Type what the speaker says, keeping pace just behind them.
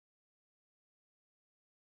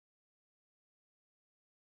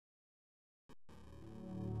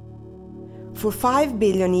For 5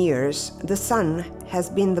 billion years, the Sun has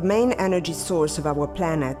been the main energy source of our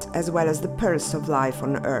planet, as well as the pulse of life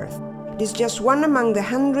on Earth. It is just one among the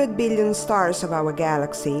 100 billion stars of our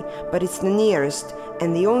galaxy, but it's the nearest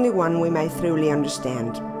and the only one we may truly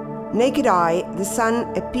understand. Naked eye, the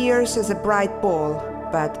Sun appears as a bright ball,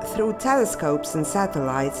 but through telescopes and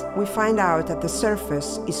satellites, we find out that the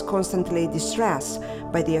surface is constantly distressed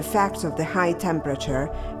by the effects of the high temperature,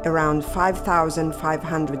 around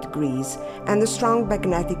 5,500 degrees, and the strong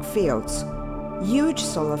magnetic fields. Huge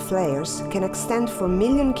solar flares can extend for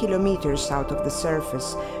million kilometers out of the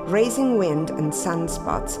surface, raising wind and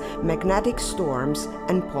sunspots, magnetic storms,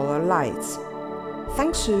 and polar lights.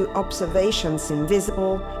 Thanks to observations in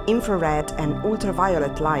visible, infrared, and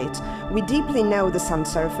ultraviolet light, we deeply know the Sun's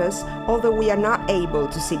surface, although we are not able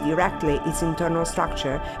to see directly its internal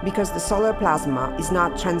structure because the solar plasma is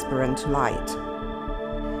not transparent to light.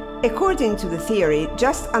 According to the theory,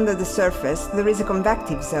 just under the surface there is a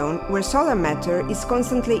convective zone where solar matter is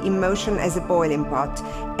constantly in motion as a boiling pot,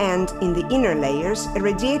 and in the inner layers a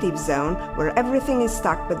radiative zone where everything is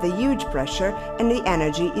stuck by the huge pressure and the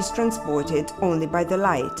energy is transported only by the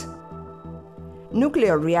light.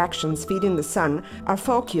 Nuclear reactions feeding the Sun are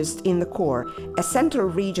focused in the core, a central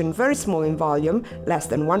region very small in volume, less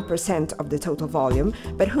than 1% of the total volume,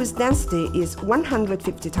 but whose density is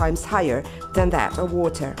 150 times higher than that of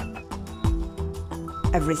water.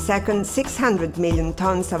 Every second, 600 million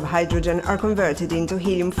tons of hydrogen are converted into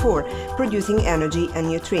helium-4, producing energy and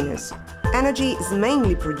neutrinos. Energy is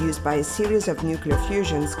mainly produced by a series of nuclear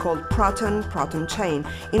fusions called proton-proton chain,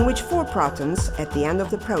 in which 4 protons, at the end of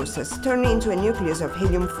the process, turn into a nucleus of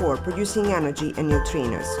helium-4, producing energy and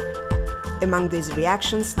neutrinos. Among these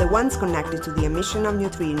reactions, the ones connected to the emission of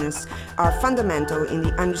neutrinos are fundamental in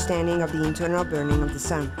the understanding of the internal burning of the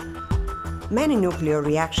Sun. Many nuclear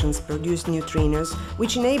reactions produce neutrinos,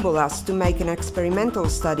 which enable us to make an experimental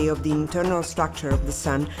study of the internal structure of the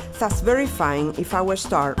Sun, thus verifying if our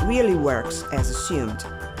star really works as assumed.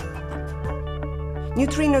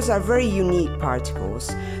 Neutrinos are very unique particles.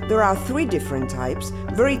 There are 3 different types,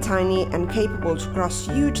 very tiny and capable to cross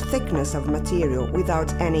huge thickness of material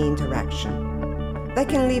without any interaction. They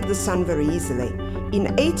can leave the Sun very easily.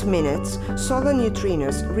 In 8 minutes, solar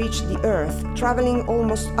neutrinos reach the Earth, traveling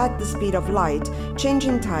almost at the speed of light,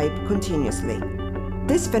 changing type continuously.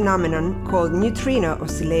 This phenomenon, called neutrino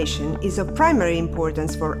oscillation, is of primary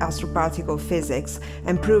importance for astroparticle physics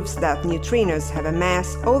and proves that neutrinos have a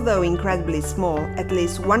mass, although incredibly small, at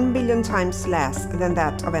least 1 billion times less than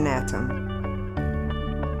that of an atom.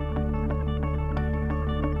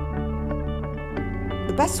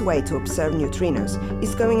 The best way to observe neutrinos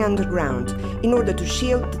is going underground, in order to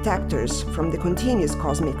shield detectors from the continuous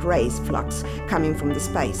cosmic rays flux coming from the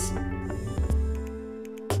space.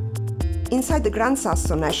 Inside the Gran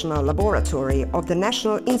Sasso National Laboratory of the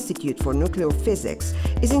National Institute for Nuclear Physics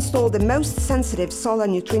is installed the most sensitive solar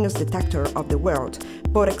neutrinos detector of the world,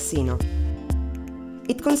 Borexino.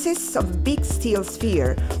 It consists of a big steel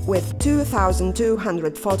sphere with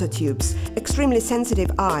 2,200 phototubes, extremely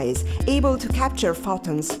sensitive eyes, able to capture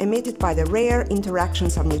photons emitted by the rare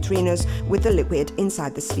interactions of neutrinos with the liquid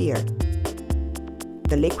inside the sphere.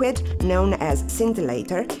 The liquid, known as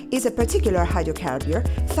scintillator, is a particular hydrocarbon,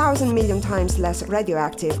 1,000 million times less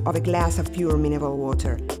radioactive of a glass of pure mineral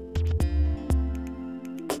water.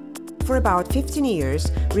 For about 15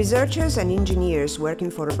 years, researchers and engineers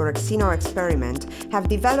working for a Borexino experiment have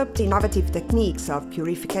developed innovative techniques of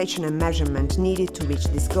purification and measurement needed to reach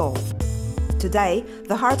this goal. Today,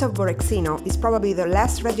 the heart of Borexino is probably the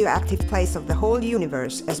less radioactive place of the whole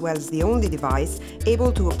universe, as well as the only device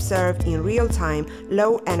able to observe in real time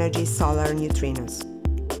low-energy solar neutrinos.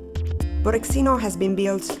 Borexino has been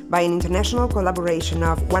built by an international collaboration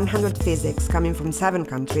of 100 physics coming from 7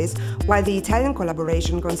 countries, while the Italian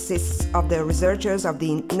collaboration consists of the researchers of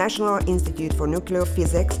the National Institute for Nuclear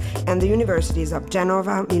Physics and the universities of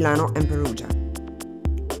Genova, Milano and Perugia.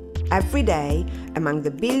 Every day, among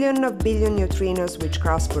the billion of billion neutrinos which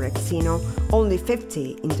cross Borexino, only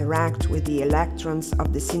 50 interact with the electrons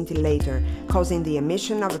of the scintillator, causing the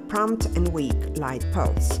emission of a prompt and weak light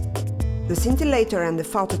pulse. The scintillator and the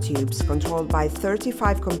phototubes, controlled by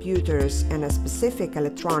 35 computers and a specific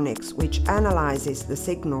electronics which analyzes the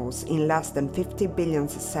signals in less than 50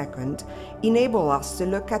 billionths a second, enable us to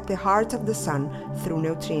look at the heart of the Sun through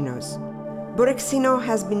neutrinos. Borexino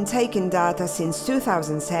has been taking data since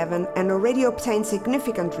 2007 and already obtained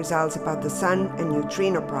significant results about the Sun and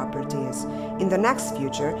neutrino properties. In the next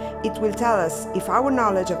future, it will tell us if our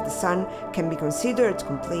knowledge of the Sun can be considered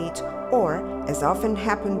complete or, as often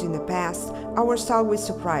happened in the past, our star will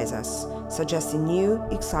surprise us, suggesting new,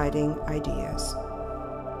 exciting ideas.